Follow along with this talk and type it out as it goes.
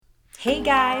Hey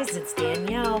guys, it's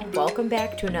Danielle. Welcome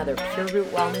back to another Pure Root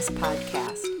Wellness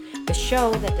podcast, the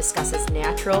show that discusses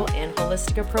natural and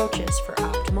holistic approaches for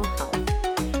optimal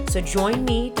health. So join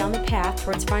me down the path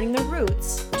towards finding the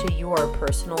roots to your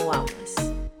personal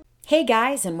wellness. Hey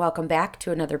guys, and welcome back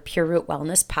to another Pure Root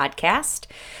Wellness podcast.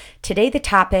 Today the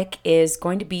topic is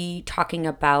going to be talking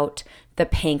about the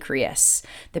pancreas.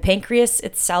 The pancreas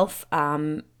itself,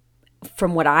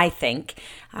 from what I think,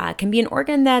 can be an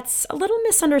organ that's a little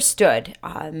misunderstood,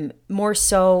 more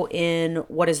so in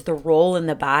what is the role in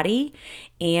the body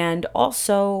and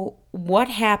also what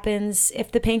happens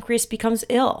if the pancreas becomes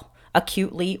ill,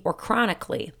 acutely or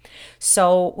chronically.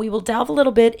 So we will delve a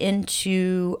little bit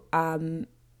into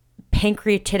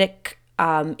pancreatic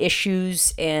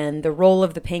issues and the role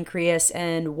of the pancreas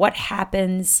and what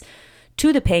happens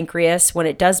to the pancreas when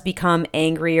it does become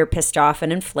angry or pissed off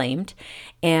and inflamed,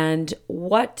 and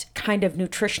what kind of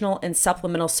nutritional and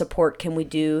supplemental support can we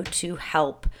do to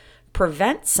help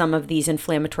prevent some of these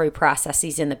inflammatory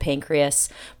processes in the pancreas,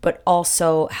 but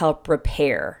also help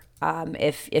repair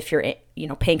if your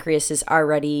pancreas is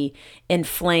already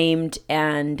inflamed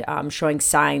and showing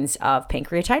signs of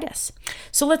pancreatitis.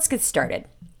 So let's get started.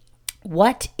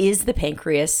 What is the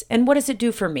pancreas and what does it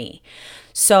do for me?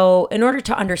 So in order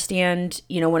to understand,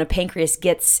 when a pancreas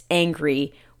gets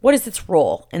angry, what is its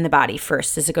role in the body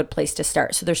first is a good place to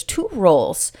start. So there's two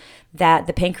roles that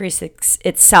the pancreas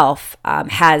itself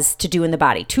has to do in the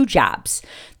body, two jobs.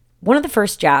 One of the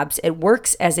first jobs, it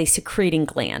works as a secreting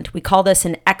gland. We call this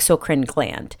an exocrine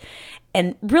gland.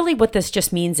 And really what this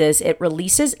just means is it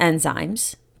releases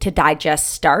enzymes to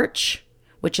digest starch,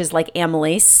 which is like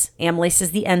amylase. Amylase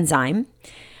is the enzyme.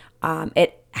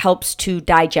 It helps to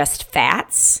digest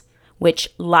fats, which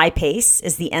lipase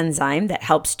is the enzyme that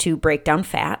helps to break down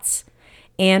fats,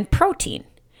 and protein.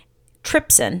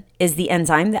 Trypsin is the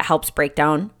enzyme that helps break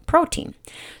down protein.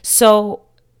 So,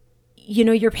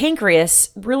 your pancreas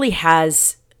really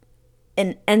has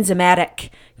an enzymatic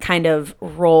kind of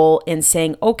role in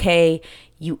saying, okay,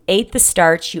 you ate the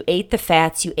starch, you ate the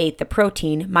fats, you ate the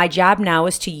protein. My job now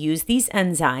is to use these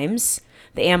enzymes,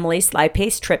 the amylase,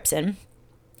 lipase, trypsin,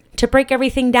 to break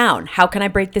everything down. How can I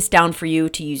break this down for you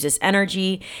to use as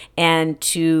energy and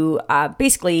to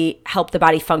basically help the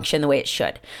body function the way it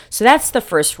should? So that's the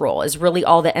first role, is really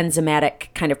all the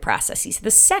enzymatic kind of processes.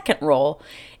 The second role,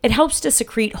 it helps to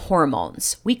secrete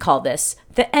hormones. We call this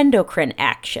the endocrine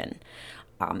action.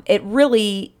 It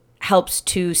really helps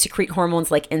to secrete hormones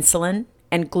like insulin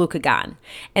and glucagon.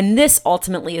 And this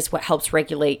ultimately is what helps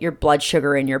regulate your blood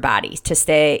sugar in your body to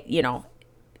stay,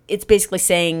 it's basically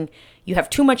saying you have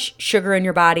too much sugar in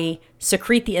your body,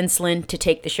 secrete the insulin to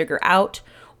take the sugar out,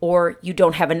 or you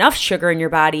don't have enough sugar in your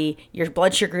body, your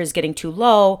blood sugar is getting too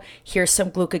low, here's some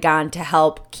glucagon to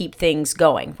help keep things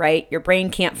going, right? Your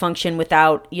brain can't function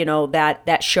without,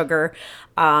 that sugar,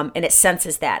 and it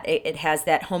senses that. It has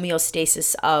that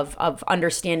homeostasis of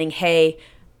understanding, hey,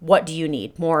 what do you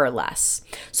need, more or less?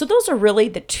 So those are really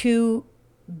the two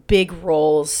big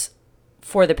roles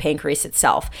for the pancreas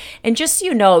itself. And just so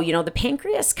you know, the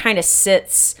pancreas kind of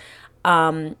sits,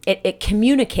 it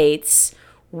communicates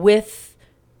with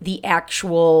the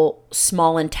actual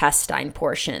small intestine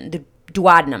portion. The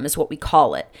duodenum is what we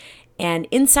call it. And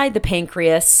inside the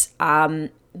pancreas,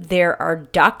 there are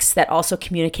ducts that also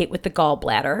communicate with the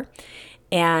gallbladder.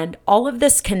 And all of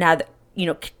this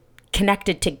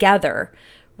connected together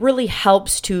really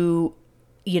helps to,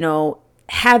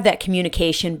 have that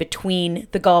communication between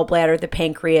the gallbladder, the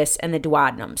pancreas, and the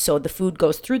duodenum. So the food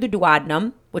goes through the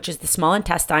duodenum, which is the small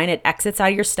intestine. It exits out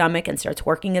of your stomach and starts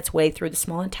working its way through the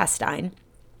small intestine.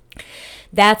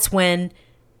 That's when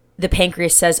the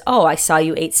pancreas says, oh, I saw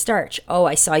you ate starch. Oh,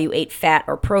 I saw you ate fat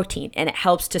or protein. And it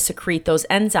helps to secrete those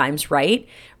enzymes, right,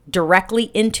 directly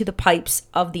into the pipes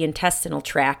of the intestinal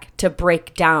tract to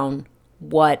break down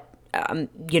what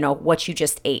you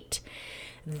just ate.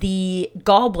 The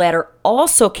gallbladder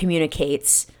also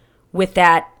communicates with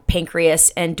that pancreas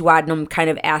and duodenum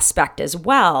kind of aspect as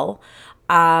well,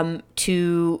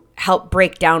 to help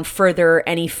break down further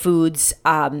any foods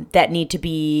that need to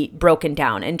be broken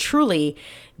down. And truly,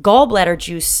 gallbladder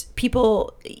juice,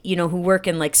 people, who work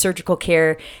in like surgical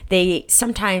care, they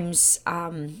sometimes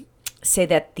say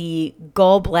that the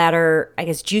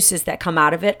gallbladder, juices that come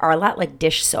out of it are a lot like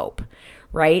dish soap,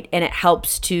 right? And it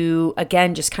helps to,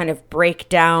 again, just kind of break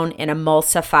down and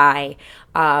emulsify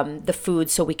the food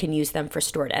so we can use them for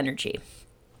stored energy.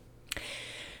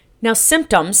 Now,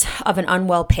 symptoms of an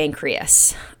unwell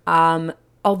pancreas,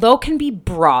 although can be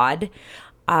broad,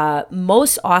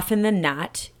 most often than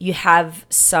not, you have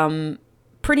some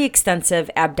pretty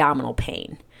extensive abdominal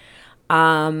pain.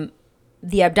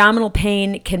 The abdominal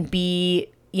pain can be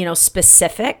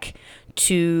specific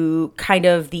to kind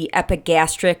of the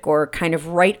epigastric or kind of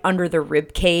right under the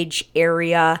rib cage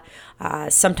area,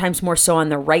 sometimes more so on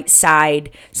the right side.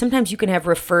 Sometimes you can have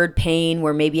referred pain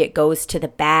where maybe it goes to the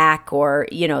back or,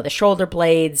 the shoulder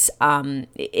blades.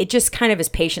 It just kind of is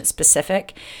patient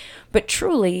specific. But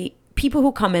truly, people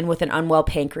who come in with an unwell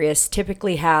pancreas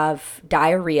typically have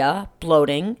diarrhea,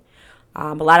 bloating,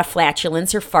 a lot of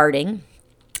flatulence or farting.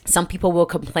 Some people will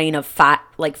complain of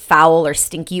foul or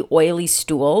stinky, oily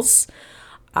stools,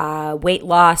 weight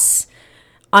loss,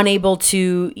 unable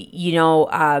to,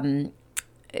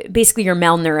 basically you're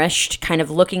malnourished, kind of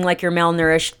looking like you're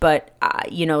malnourished, but,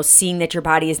 seeing that your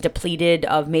body is depleted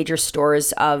of major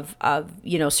stores of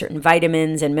certain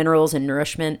vitamins and minerals and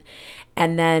nourishment.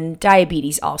 And then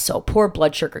diabetes also, poor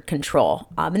blood sugar control.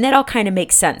 And that all kind of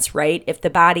makes sense, right? If the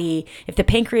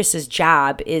pancreas's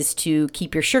job is to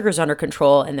keep your sugars under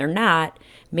control and they're not,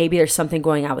 maybe there's something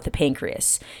going on with the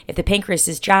pancreas. If the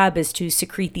pancreas's job is to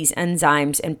secrete these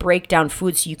enzymes and break down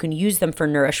foods so you can use them for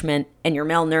nourishment and you're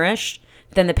malnourished,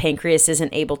 then the pancreas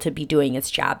isn't able to be doing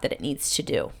its job that it needs to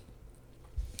do.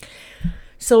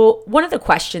 So one of the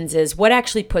questions is, what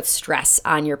actually puts stress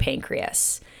on your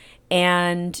pancreas?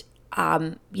 And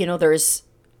there's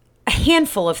a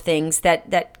handful of things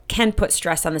that can put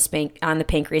stress on the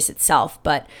pancreas itself,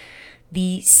 but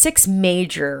the 6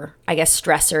 major,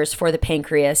 stressors for the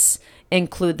pancreas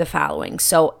include the following.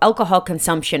 So alcohol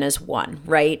consumption is one,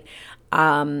 right?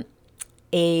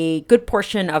 A good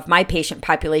portion of my patient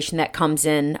population that comes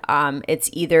in, it's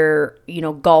either,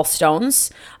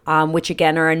 gallstones, which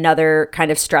again are another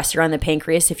kind of stressor on the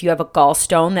pancreas. If you have a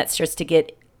gallstone that starts to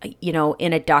get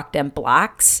in a duct and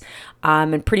blocks,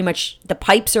 and pretty much the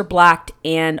pipes are blocked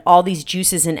and all these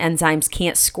juices and enzymes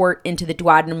can't squirt into the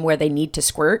duodenum where they need to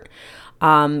squirt.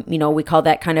 We call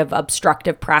that kind of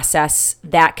obstructive process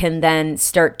that can then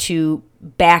start to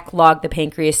backlog the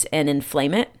pancreas and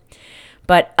inflame it.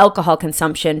 But alcohol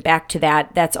consumption, back to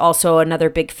that, that's also another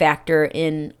big factor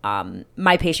in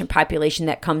my patient population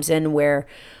that comes in where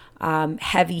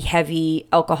heavy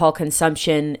alcohol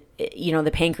consumption,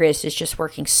 the pancreas is just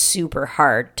working super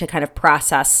hard to kind of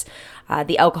process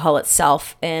the alcohol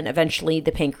itself. And eventually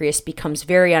the pancreas becomes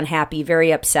very unhappy,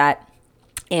 very upset,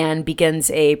 and begins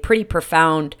a pretty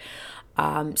profound,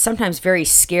 sometimes very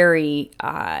scary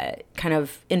kind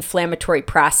of inflammatory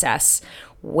process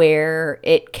where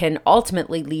it can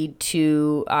ultimately lead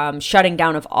to shutting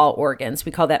down of all organs.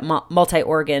 We call that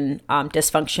multi-organ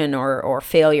dysfunction or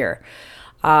failure.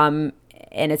 And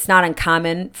it's not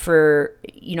uncommon for,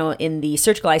 in the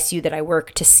surgical ICU that I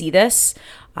work to see this.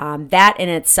 That in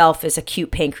itself is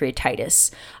acute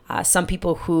pancreatitis. Some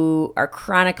people who are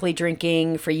chronically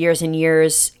drinking for years and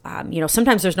years,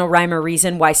 sometimes there's no rhyme or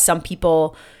reason why some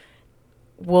people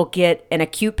will get an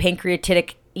acute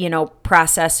pancreatitic,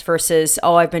 process versus,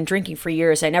 I've been drinking for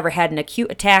years. I never had an acute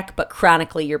attack, but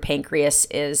chronically your pancreas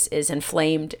is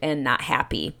inflamed and not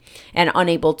happy and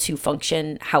unable to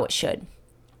function how it should.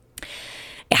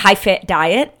 A high-fat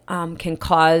diet can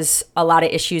cause a lot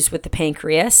of issues with the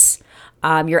pancreas.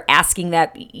 You're asking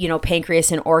that,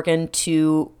 pancreas and organ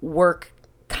to work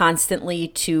constantly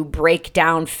to break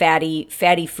down fatty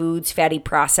foods, fatty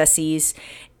processes,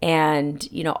 and,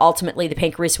 ultimately the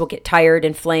pancreas will get tired,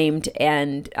 inflamed,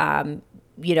 and,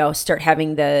 start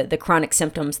having the chronic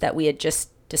symptoms that we had just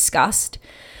discussed.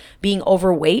 Being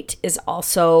overweight is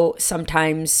also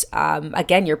sometimes,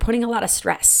 again, you're putting a lot of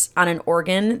stress on an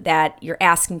organ that you're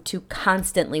asking to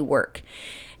constantly work.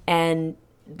 And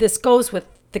this goes with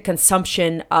the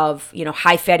consumption of,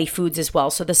 high fatty foods as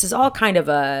well. So this is all kind of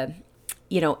a,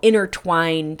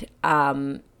 intertwined,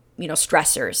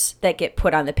 stressors that get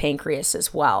put on the pancreas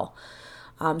as well.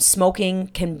 Smoking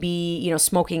can be,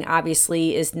 smoking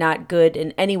obviously is not good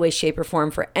in any way, shape, or form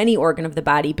for any organ of the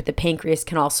body, but the pancreas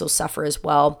can also suffer as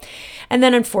well. And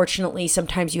then unfortunately,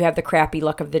 sometimes you have the crappy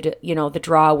luck of the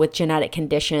draw with genetic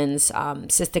conditions.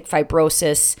 Cystic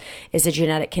fibrosis is a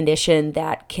genetic condition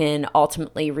that can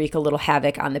ultimately wreak a little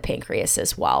havoc on the pancreas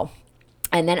as well.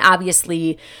 And then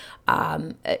obviously,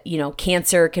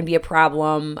 cancer can be a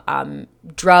problem.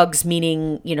 Drugs,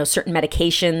 meaning, certain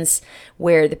medications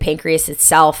where the pancreas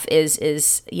itself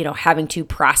is having to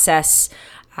process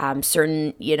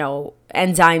certain,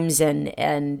 enzymes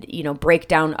and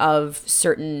breakdown of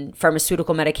certain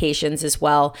pharmaceutical medications as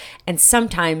well. And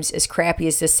sometimes, as crappy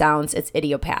as this sounds, it's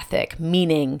idiopathic,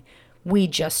 meaning we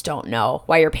just don't know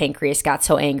why your pancreas got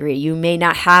so angry. You may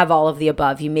not have all of the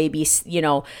above. You may be,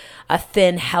 a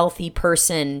thin, healthy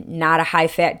person, not a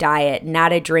high-fat diet,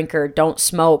 not a drinker, don't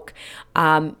smoke.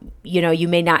 You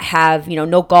may not have,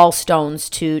 no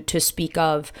gallstones to speak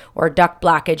of, or duct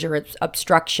blockage or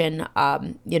obstruction,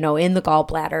 in the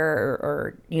gallbladder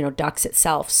or ducts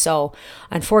itself. So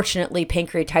unfortunately,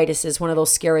 pancreatitis is one of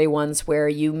those scary ones where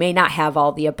you may not have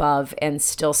all the above and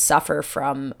still suffer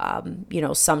from,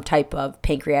 some type of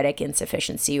pancreatic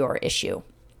insufficiency or issue.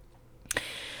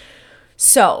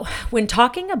 So when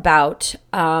talking about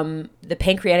the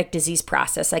pancreatic disease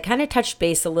process, I kind of touched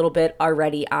base a little bit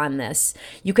already on this.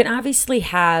 You can obviously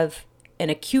have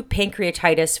an acute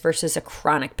pancreatitis versus a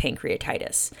chronic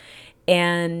pancreatitis.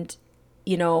 And,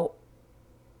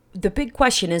 the big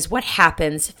question is what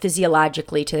happens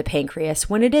physiologically to the pancreas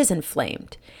when it is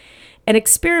inflamed? And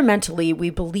experimentally, we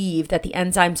believe that the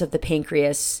enzymes of the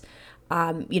pancreas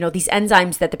these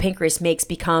enzymes that the pancreas makes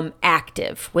become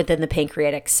active within the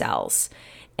pancreatic cells.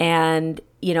 And,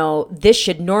 this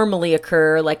should normally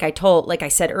occur, like I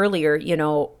said earlier,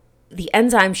 the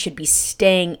enzymes should be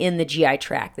staying in the GI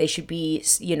tract. They should be,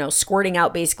 squirting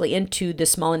out basically into the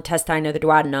small intestine or the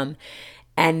duodenum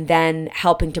and then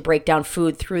helping to break down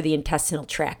food through the intestinal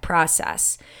tract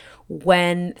process.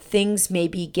 When things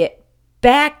maybe get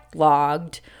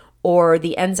backlogged, or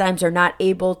the enzymes are not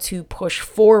able to push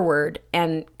forward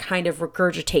and kind of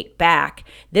regurgitate back,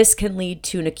 this can lead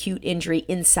to an acute injury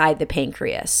inside the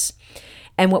pancreas.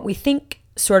 And what we think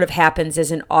sort of happens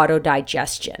is an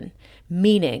autodigestion,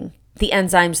 meaning the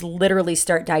enzymes literally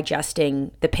start digesting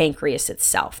the pancreas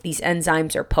itself. These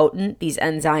enzymes are potent. These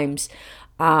enzymes,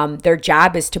 their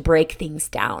job is to break things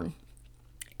down.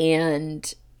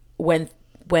 And when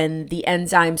the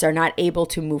enzymes are not able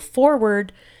to move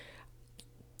forward,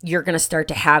 you're going to start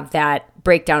to have that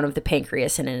breakdown of the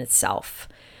pancreas in itself.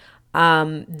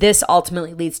 This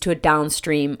ultimately leads to a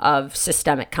downstream of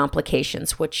systemic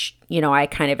complications, which, I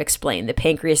kind of explained. The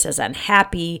pancreas is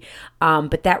unhappy,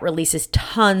 but that releases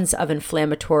tons of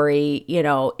inflammatory,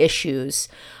 issues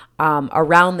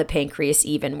around the pancreas,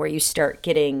 even where you start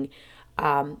getting,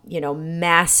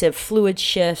 massive fluid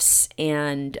shifts,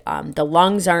 and the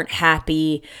lungs aren't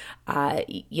happy.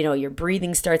 Your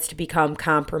breathing starts to become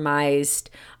compromised.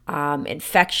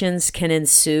 Infections can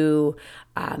ensue.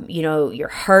 Your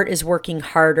heart is working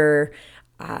harder.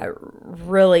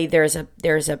 Really, there's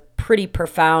a pretty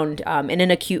profound, in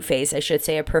an acute phase, I should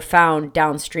say, a profound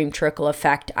downstream trickle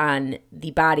effect on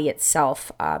the body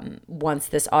itself once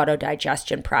this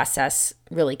autodigestion process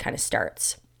really kind of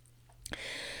starts.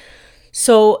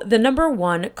 So the number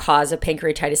one cause of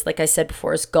pancreatitis, like I said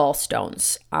before, is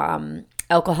gallstones.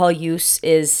 Alcohol use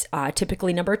is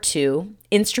typically number two.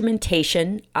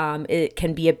 Instrumentation, it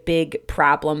can be a big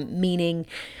problem, meaning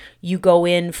you go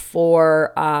in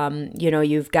for,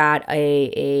 you've got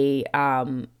a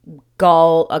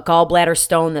gallbladder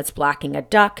stone that's blocking a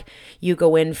duct. You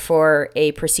go in for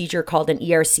a procedure called an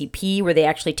ERCP, where they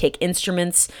actually take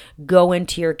instruments, go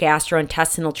into your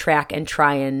gastrointestinal tract and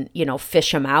try and,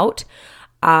 fish them out.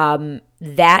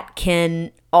 That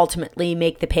can ultimately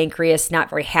make the pancreas not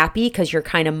very happy, because you're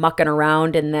kind of mucking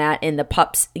around in the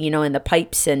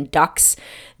pipes and ducts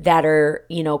that are,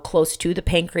 close to the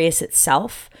pancreas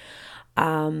itself.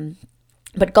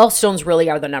 But gallstones really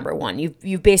are the number one.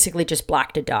 You've basically just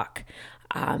blocked a duct.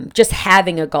 Just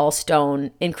having a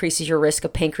gallstone increases your risk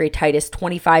of pancreatitis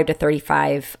 25 to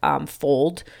 35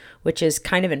 fold, which is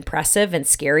kind of impressive and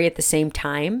scary at the same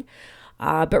time.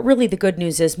 But really the good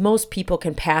news is most people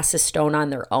can pass a stone on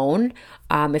their own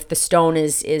if the stone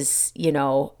is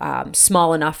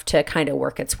small enough to kind of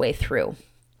work its way through.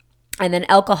 And then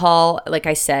alcohol, like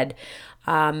I said,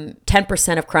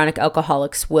 10% of chronic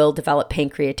alcoholics will develop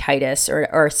pancreatitis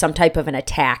or some type of an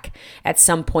attack at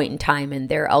some point in time in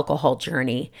their alcohol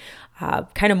journey.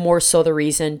 Kind of more so the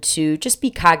reason to just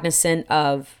be cognizant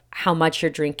of how much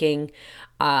you're drinking.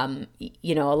 A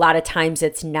lot of times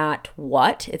it's not the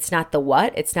what. It's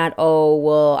not, oh,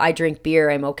 well, I drink beer,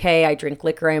 I'm okay. I drink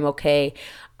liquor, I'm okay.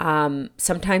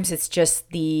 Sometimes it's just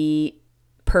the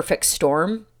perfect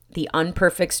storm, the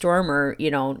unperfect storm, or,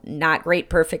 not great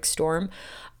perfect storm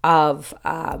of,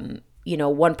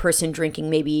 one person drinking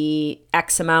maybe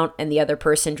X amount and the other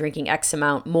person drinking X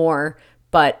amount more,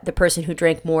 but the person who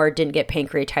drank more didn't get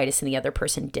pancreatitis and the other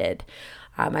person did.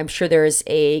 I'm sure there's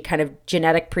a kind of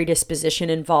genetic predisposition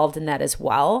involved in that as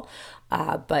well.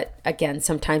 But again,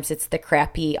 sometimes it's the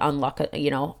crappy unluck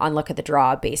of the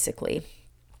draw, basically.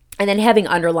 And then having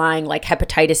underlying like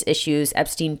hepatitis issues,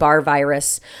 Epstein-Barr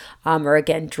virus, or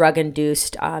again,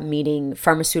 drug-induced, meaning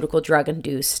pharmaceutical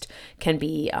drug-induced, can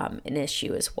be an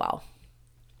issue as well.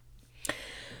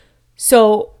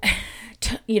 So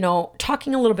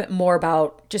talking a little bit more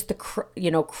about just the,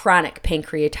 chronic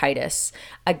pancreatitis.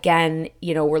 Again,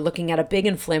 we're looking at a big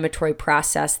inflammatory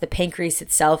process. The pancreas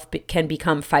itself can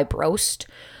become fibrosed.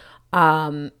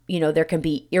 There can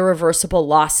be irreversible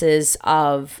losses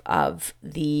of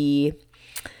the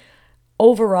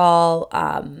overall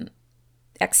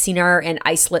excinar and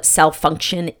isolate cell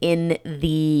function in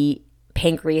the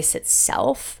pancreas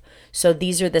itself. So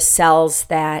these are the cells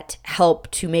that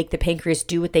help to make the pancreas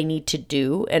do what they need to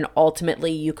do. And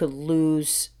ultimately you could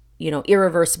lose,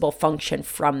 irreversible function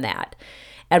from that.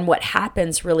 And what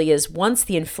happens really is once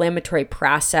the inflammatory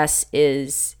process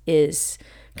is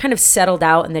kind of settled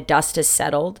out and the dust is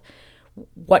settled,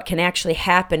 what can actually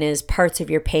happen is parts of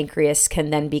your pancreas can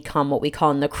then become what we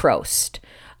call necrosed.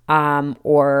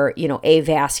 Or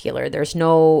avascular. There's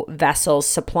no vessels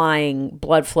supplying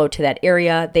blood flow to that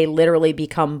area. They literally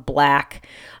become black,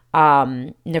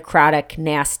 necrotic,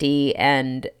 nasty,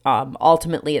 and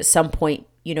ultimately at some point,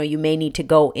 you may need to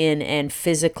go in and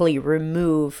physically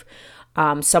remove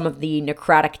some of the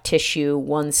necrotic tissue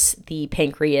once the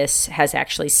pancreas has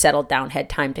actually settled down, had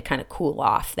time to kind of cool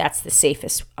off. That's the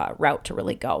safest route to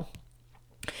really go.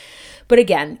 But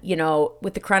again,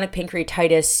 with the chronic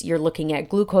pancreatitis, you're looking at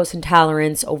glucose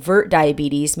intolerance. Overt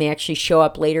diabetes may actually show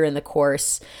up later in the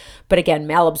course. But again,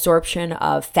 malabsorption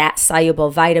of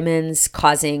fat-soluble vitamins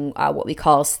causing what we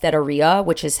call steatorrhea,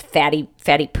 which is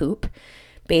fatty poop.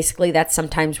 Basically, that's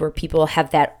sometimes where people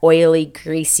have that oily,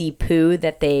 greasy poo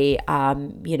that they,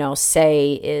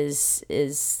 say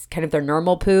is kind of their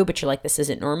normal poo. But you're like, this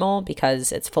isn't normal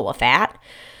because it's full of fat.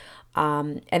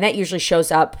 And that usually shows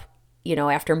up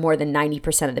after more than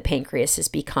 90% of the pancreas has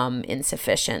become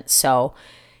insufficient. So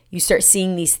you start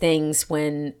seeing these things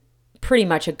when pretty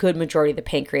much a good majority of the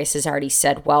pancreas has already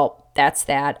said, well, that's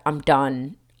that. I'm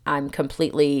done. I'm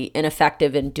completely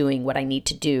ineffective in doing what I need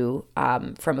to do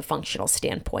from a functional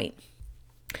standpoint.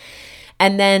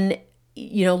 And then,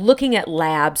 looking at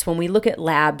labs, when we look at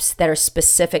labs that are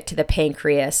specific to the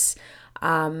pancreas,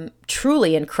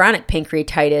 truly in chronic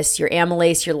pancreatitis, your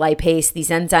amylase, your lipase, these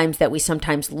enzymes that we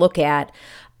sometimes look at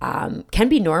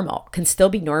can still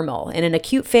be normal. In an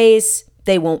acute phase,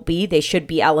 they won't be. They should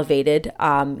be elevated,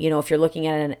 if you're looking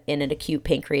at in an acute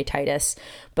pancreatitis.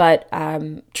 But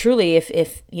truly,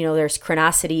 if there's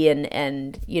chronicity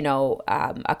and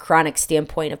a chronic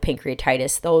standpoint of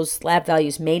pancreatitis, those lab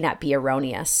values may not be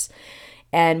erroneous.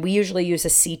 And we usually use a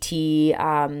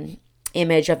CT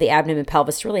image of the abdomen and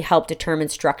pelvis to really help determine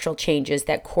structural changes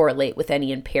that correlate with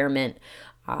any impairment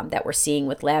that we're seeing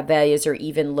with lab values, or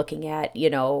even looking at,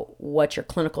 what your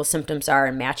clinical symptoms are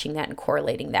and matching that and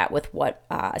correlating that with what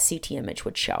a CT image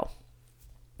would show.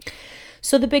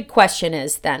 So the big question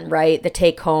is then, right, the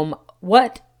take home,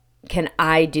 what can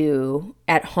I do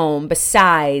at home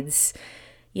besides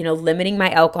limiting my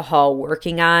alcohol,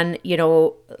 working on,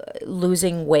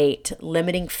 losing weight,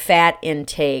 limiting fat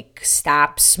intake,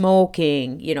 stop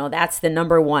smoking, that's the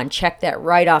number one. Check that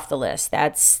right off the list.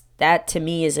 That to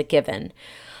me is a given.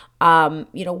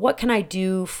 What can I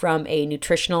do from a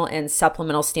nutritional and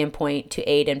supplemental standpoint to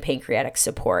aid in pancreatic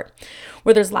support?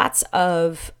 Well, there's lots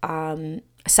of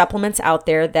supplements out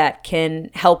there that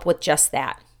can help with just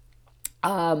that.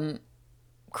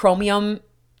 Chromium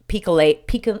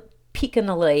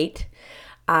piconolate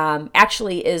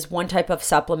actually is one type of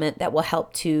supplement that will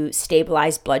help to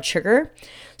stabilize blood sugar.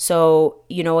 So,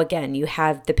 again, you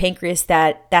have the pancreas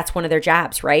that's one of their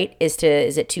jobs, right? Is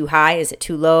it too high? Is it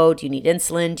too low? Do you need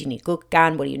insulin? Do you need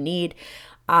glucagon? What do you need?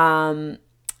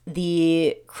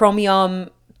 The chromium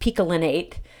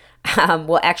picolinate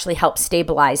will actually help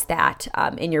stabilize that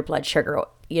in your blood sugar,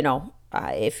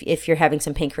 if you're having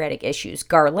some pancreatic issues.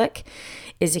 Garlic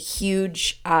is a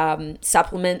huge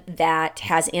supplement that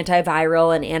has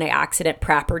antiviral and antioxidant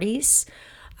properties,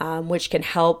 which can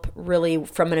help really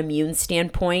from an immune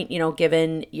standpoint,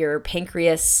 given your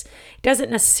pancreas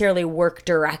doesn't necessarily work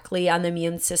directly on the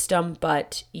immune system,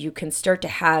 but you can start to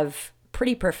have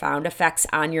pretty profound effects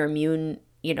on your immune,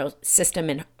 system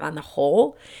and on the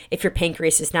whole if your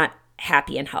pancreas is not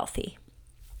happy and healthy.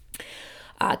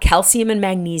 Calcium and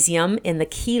magnesium in the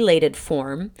chelated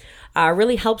form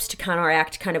really helps to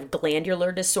counteract kind of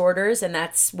glandular disorders, and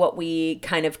that's what we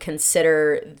kind of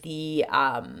consider the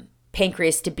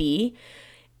pancreas to be.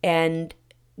 And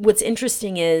what's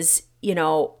interesting is,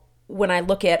 when I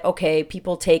look at,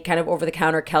 people take kind of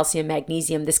over-the-counter calcium,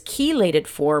 magnesium, this chelated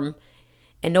form,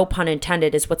 and no pun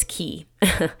intended, is what's key.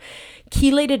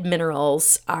 Chelated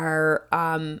minerals are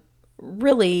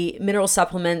really mineral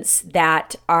supplements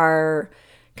that are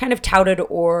kind of touted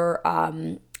or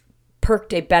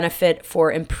perked a benefit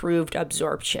for improved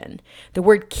absorption. The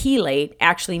word chelate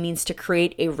actually means to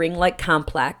create a ring-like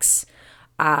complex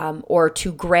or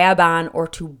to grab on or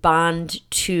to bond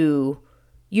to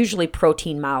usually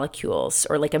protein molecules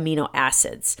or like amino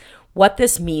acids. What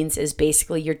this means is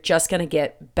basically you're just going to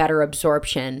get better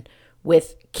absorption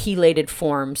with chelated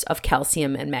forms of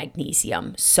calcium and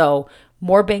magnesium. So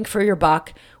more bang for your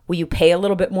buck. Will you pay a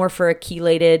little bit more for a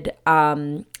chelated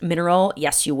mineral?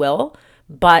 Yes, you will.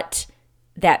 But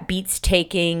that beats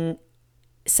taking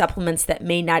supplements that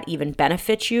may not even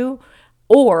benefit you,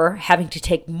 or having to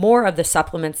take more of the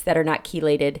supplements that are not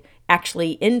chelated,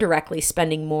 actually indirectly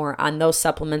spending more on those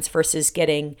supplements versus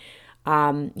getting,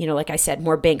 like I said,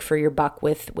 more bang for your buck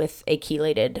with a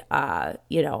chelated,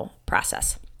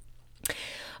 process.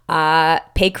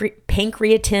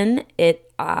 Pancreatin,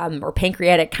 or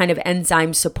pancreatic kind of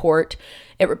enzyme support,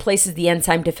 it replaces the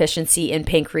enzyme deficiency in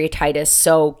pancreatitis.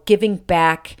 So giving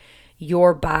back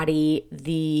your body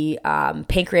the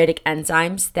pancreatic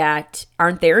enzymes that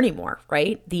aren't there anymore,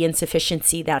 right? The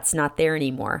insufficiency that's not there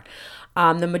anymore.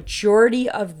 The majority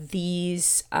of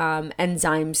these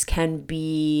enzymes can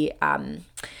be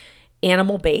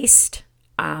animal-based.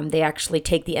 They actually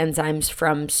take the enzymes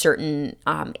from certain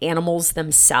animals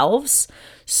themselves.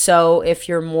 So if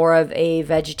you're more of a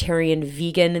vegetarian,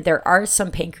 vegan, there are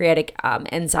some pancreatic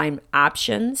enzyme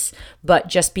options, but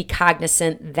just be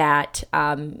cognizant that,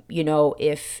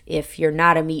 if you're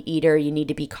not a meat eater, you need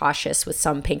to be cautious with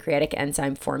some pancreatic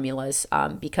enzyme formulas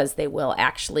because they will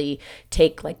actually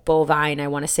take like bovine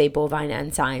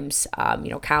enzymes,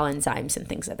 cow enzymes and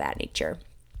things of that nature.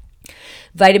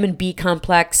 Vitamin B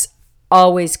complex,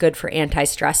 always good for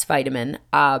anti-stress vitamin.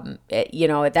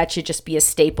 That should just be a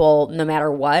staple no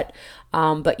matter what.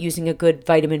 But using a good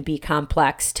vitamin B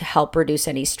complex to help reduce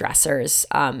any stressors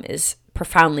is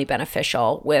profoundly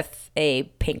beneficial with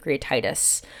a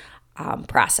pancreatitis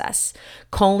process.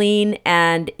 Choline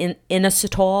and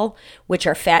inositol, which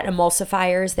are fat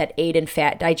emulsifiers that aid in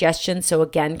fat digestion. So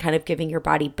again, kind of giving your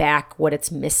body back what it's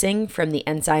missing from the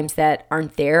enzymes that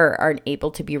aren't there or aren't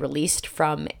able to be released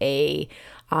from a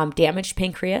damaged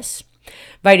pancreas.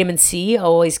 Vitamin C,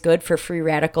 always good for free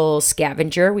radical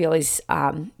scavenger. We always,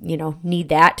 need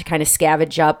that to kind of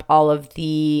scavenge up all of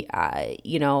the,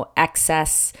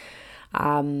 excess,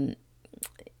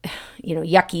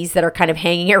 yuckies that are kind of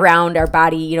hanging around our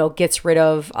body. Gets rid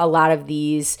of a lot of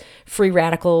these free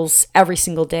radicals every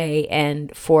single day.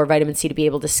 And for vitamin C to be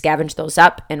able to scavenge those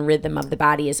up and rid them of the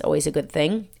body is always a good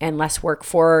thing, and less work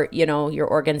for, your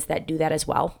organs that do that as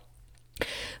well.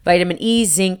 Vitamin E,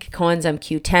 zinc, coenzyme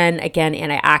Q10, again,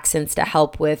 antioxidants to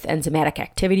help with enzymatic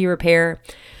activity repair.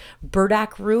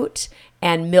 Burdock root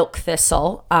and milk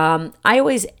thistle. I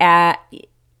always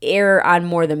err on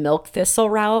more the milk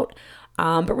thistle route,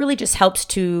 but really just helps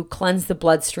to cleanse the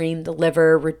bloodstream, the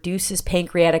liver, reduces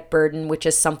pancreatic burden, which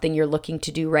is something you're looking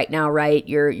to do right now, right?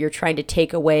 You're trying to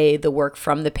take away the work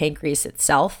from the pancreas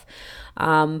itself.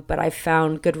 But I've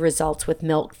found good results with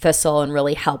milk thistle and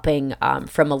really helping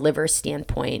from a liver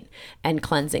standpoint and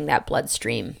cleansing that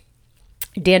bloodstream.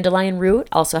 Dandelion root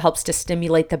also helps to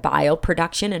stimulate the bile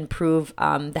production and improve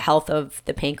the health of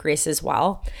the pancreas as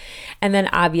well. And then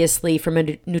obviously from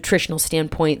a nutritional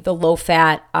standpoint, the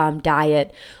low-fat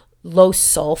diet,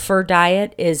 low-sulfur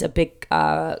diet is a big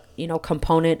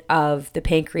component of the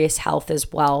pancreas health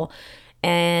as well.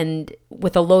 And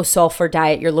with a low sulfur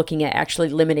diet, you're looking at actually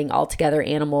limiting altogether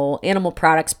animal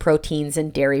products, proteins,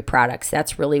 and dairy products.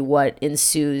 That's really what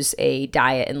ensues a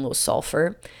diet in low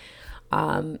sulfur.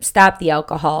 Stop the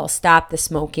alcohol, stop the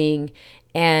smoking.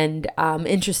 And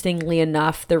interestingly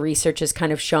enough, the research has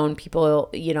kind of shown people,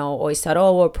 always thought,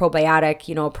 a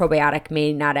probiotic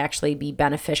may not actually be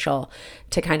beneficial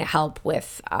to kind of help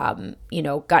with,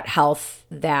 gut health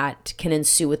that can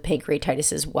ensue with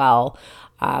pancreatitis as well.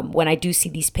 When I do see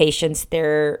these patients,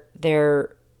 they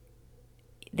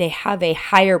have a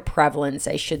higher prevalence,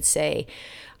 I should say,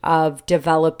 of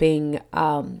developing,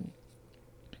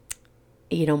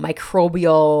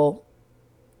 microbial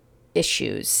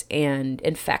issues and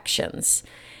infections.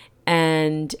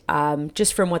 And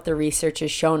just from what the research has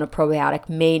shown, a probiotic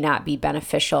may not be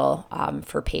beneficial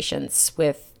for patients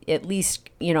with at least,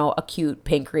 acute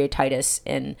pancreatitis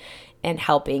and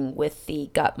helping with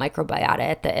the gut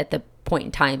microbiota at the point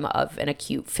in time of an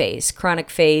acute phase. Chronic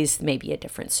phase may be a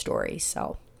different story.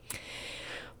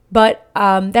 But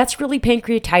that's really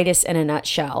pancreatitis in a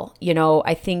nutshell.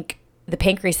 I think the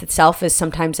pancreas itself is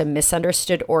sometimes a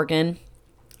misunderstood organ,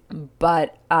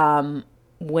 but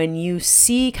when you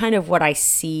see kind of what I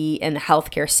see in the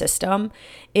healthcare system,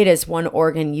 it is one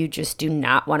organ you just do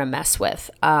not want to mess with.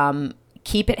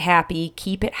 Keep it happy,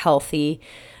 keep it healthy.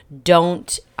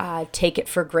 Don't take it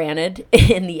for granted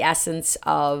in the essence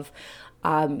of,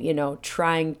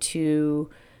 trying to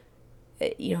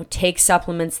take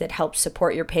supplements that help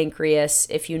support your pancreas.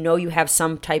 If you know you have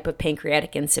some type of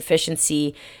pancreatic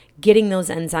insufficiency, getting those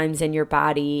enzymes in your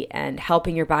body and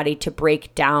helping your body to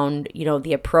break down,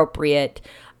 the appropriate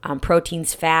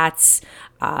proteins, fats,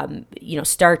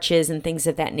 starches and things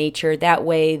of that nature. That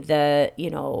way the,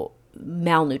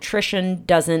 malnutrition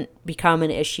doesn't become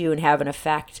an issue and have an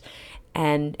effect.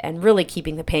 And really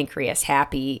keeping the pancreas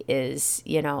happy is,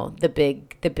 the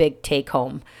big take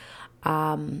home.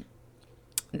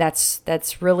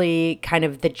 That's really kind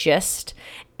of the gist.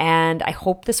 And I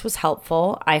hope this was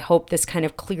helpful. I hope this kind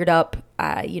of cleared up,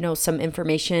 some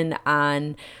information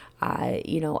on,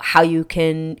 how you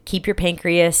can keep your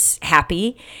pancreas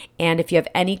happy. And if you have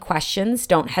any questions,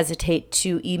 don't hesitate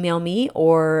to email me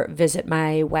or visit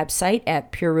my website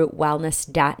at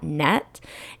purerootwellness.net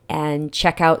and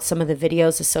check out some of the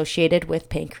videos associated with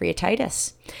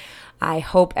pancreatitis. I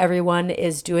hope everyone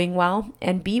is doing well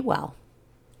and be well.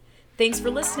 Thanks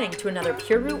for listening to another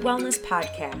Pure Root Wellness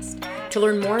podcast. To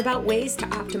learn more about ways to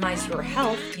optimize your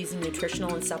health using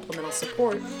nutritional and supplemental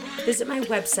support, visit my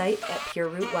website at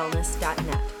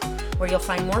purerootwellness.net, where you'll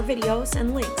find more videos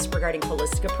and links regarding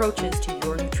holistic approaches to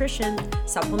your nutrition,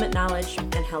 supplement knowledge,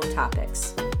 and health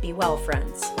topics. Be well,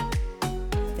 friends.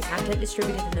 The content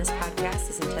distributed in this podcast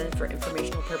is intended for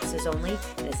informational purposes only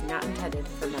and is not intended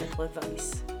for medical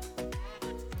advice.